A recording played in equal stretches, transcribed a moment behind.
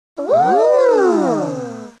Ooh.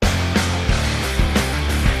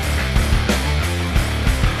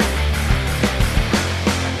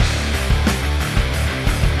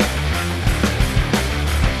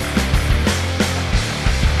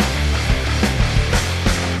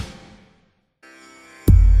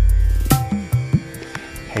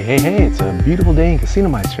 Hey, it's a beautiful day in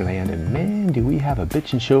Casinomeisterland, and man, do we have a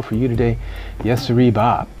bitchin' show for you today. Yes sirree,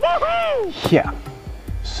 Bob. Yeah.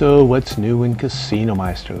 So what's new in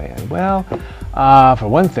Casinomeisterland? Well, for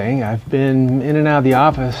one thing, I've been in and out of the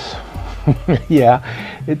office. Yeah,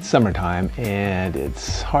 it's summertime, and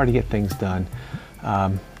it's hard to get things done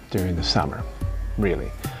during the summer,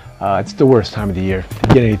 really. It's the worst time of the year to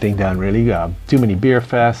get anything done, really. Too many beer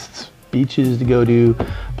fests, beaches to go to,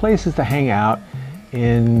 places to hang out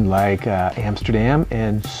in like Amsterdam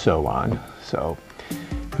and so on. So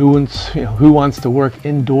who wants to work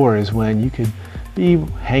indoors when you could be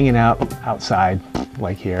hanging out outside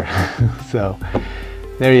like here? So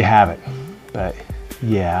there you have it. But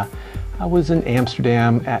yeah, I was in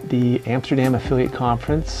Amsterdam at the Amsterdam Affiliate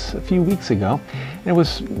Conference a few weeks ago, and it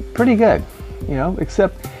was pretty good,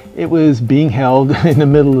 except it was being held in the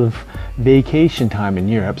middle of vacation time in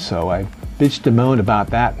Europe, so I bitched and moaned about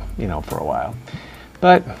that, for a while.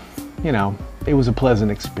 But, it was a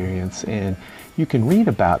pleasant experience, and you can read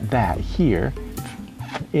about that here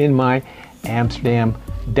in my Amsterdam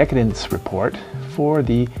Decadence Report for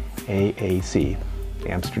the AAC,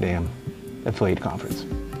 Amsterdam Affiliate Conference.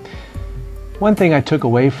 One thing I took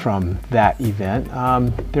away from that event,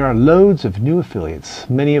 there are loads of new affiliates,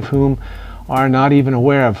 many of whom are not even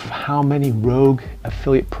aware of how many rogue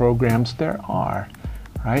affiliate programs there are,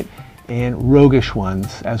 right? And roguish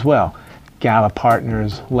ones as well. Gala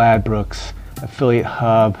Partners, Ladbrokes, Affiliate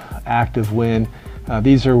Hub, Active Win.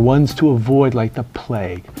 These are ones to avoid like the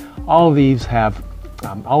plague. All of these have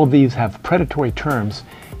predatory terms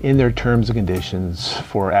in their terms and conditions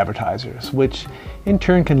for advertisers, which in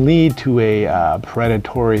turn can lead to a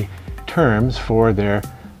predatory terms for their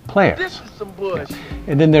players. This is some bush. Yeah.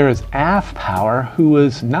 And then there is AF Power, who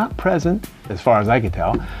was not present, as far as I could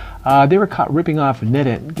tell. They were caught ripping off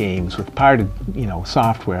NetEnt games with pirated,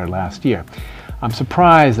 software last year. I'm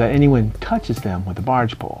surprised that anyone touches them with a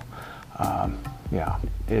barge pole. Yeah,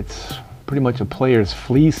 it's pretty much a player's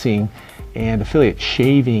fleecing and affiliate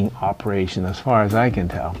shaving operation, as far as I can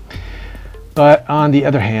tell. But on the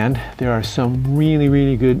other hand, there are some really,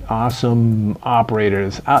 really good, awesome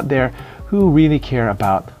operators out there who really care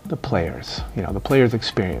about the players, the player's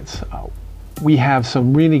experience. We have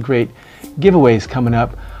some really great giveaways coming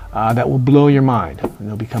up that will blow your mind, and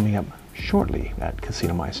they'll be coming up shortly at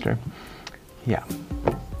Casinomeister. Yeah.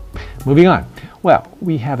 Moving on. Well,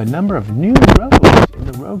 we have a number of new rogues in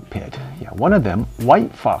the Rogue Pit. Yeah, one of them,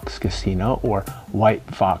 White Fox Casino, or White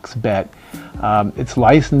Fox Bet. It's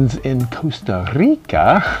licensed in Costa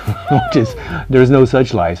Rica, there's no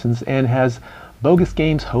such license, and has bogus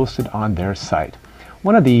games hosted on their site.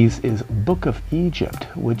 One of these is Book of Egypt,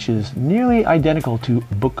 which is nearly identical to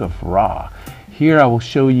Book of Ra. Here I will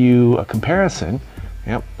show you a comparison.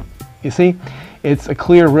 Yep. You see, it's a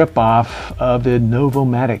clear ripoff of the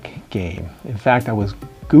Novomatic game. In fact, I was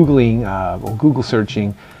Google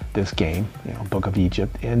searching this game, Book of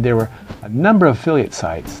Egypt, and there were a number of affiliate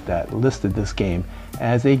sites that listed this game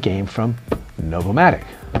as a game from Novomatic.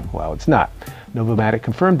 Well, it's not. Novomatic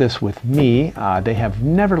confirmed this with me. They have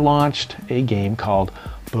never launched a game called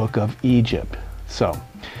Book of Egypt. So,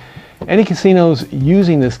 any casinos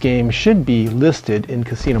using this game should be listed in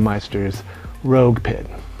Casinomeister's Rogue Pit.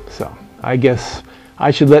 So I guess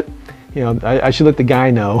I should let I should let the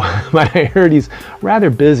guy know, but I heard he's rather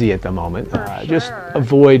busy at the moment. Just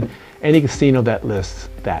avoid any casino that lists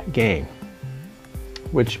that game.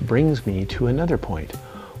 Which brings me to another point.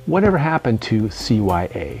 Whatever happened to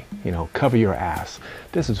CYA? Cover your ass.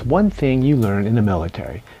 This is one thing you learn in the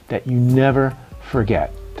military, that you never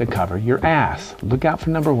forget to cover your ass. Look out for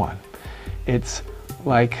number one. It's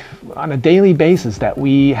like on a daily basis that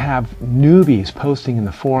we have newbies posting in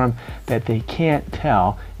the forum that they can't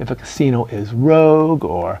tell if a casino is rogue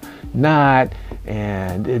or not,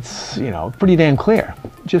 and it's pretty damn clear.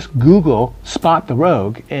 Just Google "spot the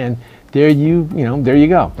rogue" and there you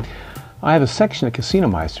go. I have a section of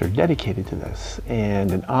Casinomeister dedicated to this,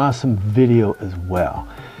 and an awesome video as well.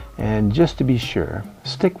 And just to be sure,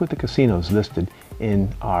 stick with the casinos listed in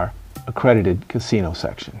our accredited casino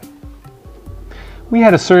section. We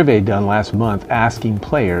had a survey done last month asking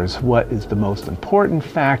players what is the most important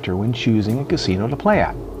factor when choosing a casino to play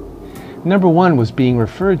at. Number one was being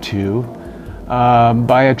referred to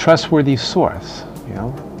by a trustworthy source.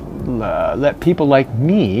 Let people like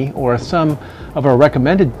me or some of our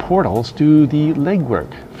recommended portals do the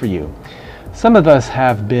legwork for you. Some of us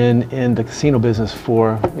have been in the casino business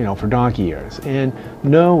for donkey years and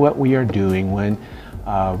know what we are doing when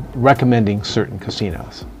recommending certain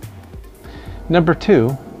casinos. Number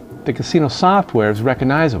 2, the casino software is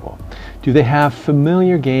recognizable. Do they have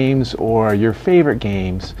familiar games or your favorite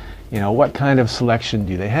games? What kind of selection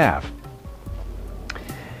do they have?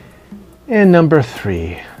 And number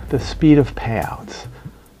 3, the speed of payouts.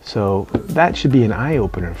 So that should be an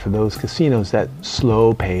eye-opener for those casinos that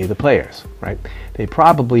slow pay the players, right? They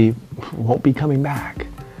probably won't be coming back.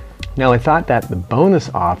 Now, I thought that the bonus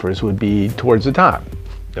offers would be towards the top.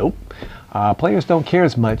 Nope. Players don't care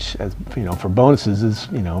as much as for bonuses as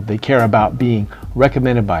they care about being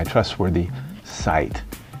recommended by a trustworthy site,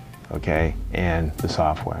 okay, and the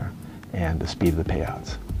software and the speed of the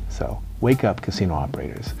payouts. So wake up, casino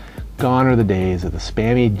operators. Gone are the days of the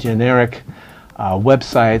spammy generic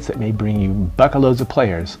websites that may bring you bucketloads of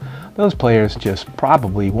players. Those players just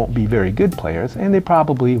probably won't be very good players, and they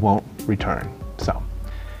probably won't return. So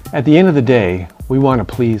at the end of the day, we want to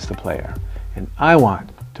please the player, and I want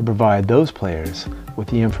to provide those players with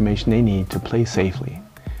the information they need to play safely,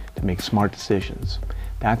 to make smart decisions.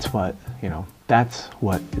 That's what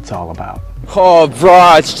it's all about. Oh,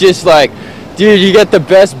 bro, it's just like, dude, you get the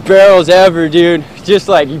best barrels ever, dude. Just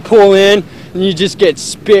like you pull in and you just get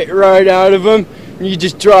spit right out of them, and you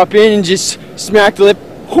just drop in and just smack the lip,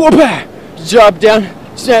 whoop-ah, drop down,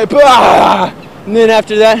 snap, ah, and then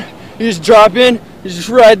after that, you just drop in, you just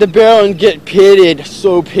ride the barrel and get pitted,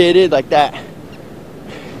 so pitted like that.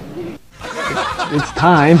 It's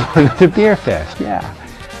time for the Beer Fest. Yeah,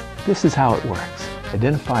 this is how it works.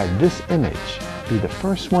 Identify this image, be the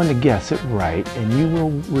first one to guess it right, and you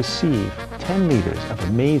will receive 10 liters of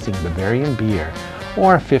amazing Bavarian beer,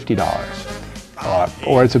 or $50,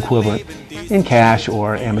 or its equivalent in cash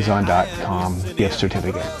or Amazon.com gift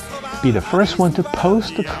certificate. Be the first one to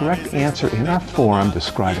post the correct answer in our forum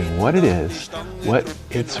describing what it is, what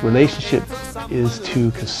its relationship is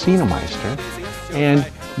to Casinomeister, and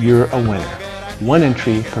you're a winner. One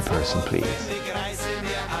entry per person, please.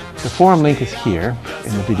 The forum link is here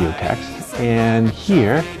in the video text, and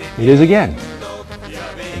here it is again.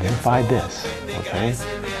 Identify this, okay?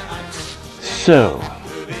 So,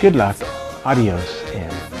 good luck, adios,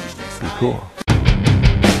 and be cool.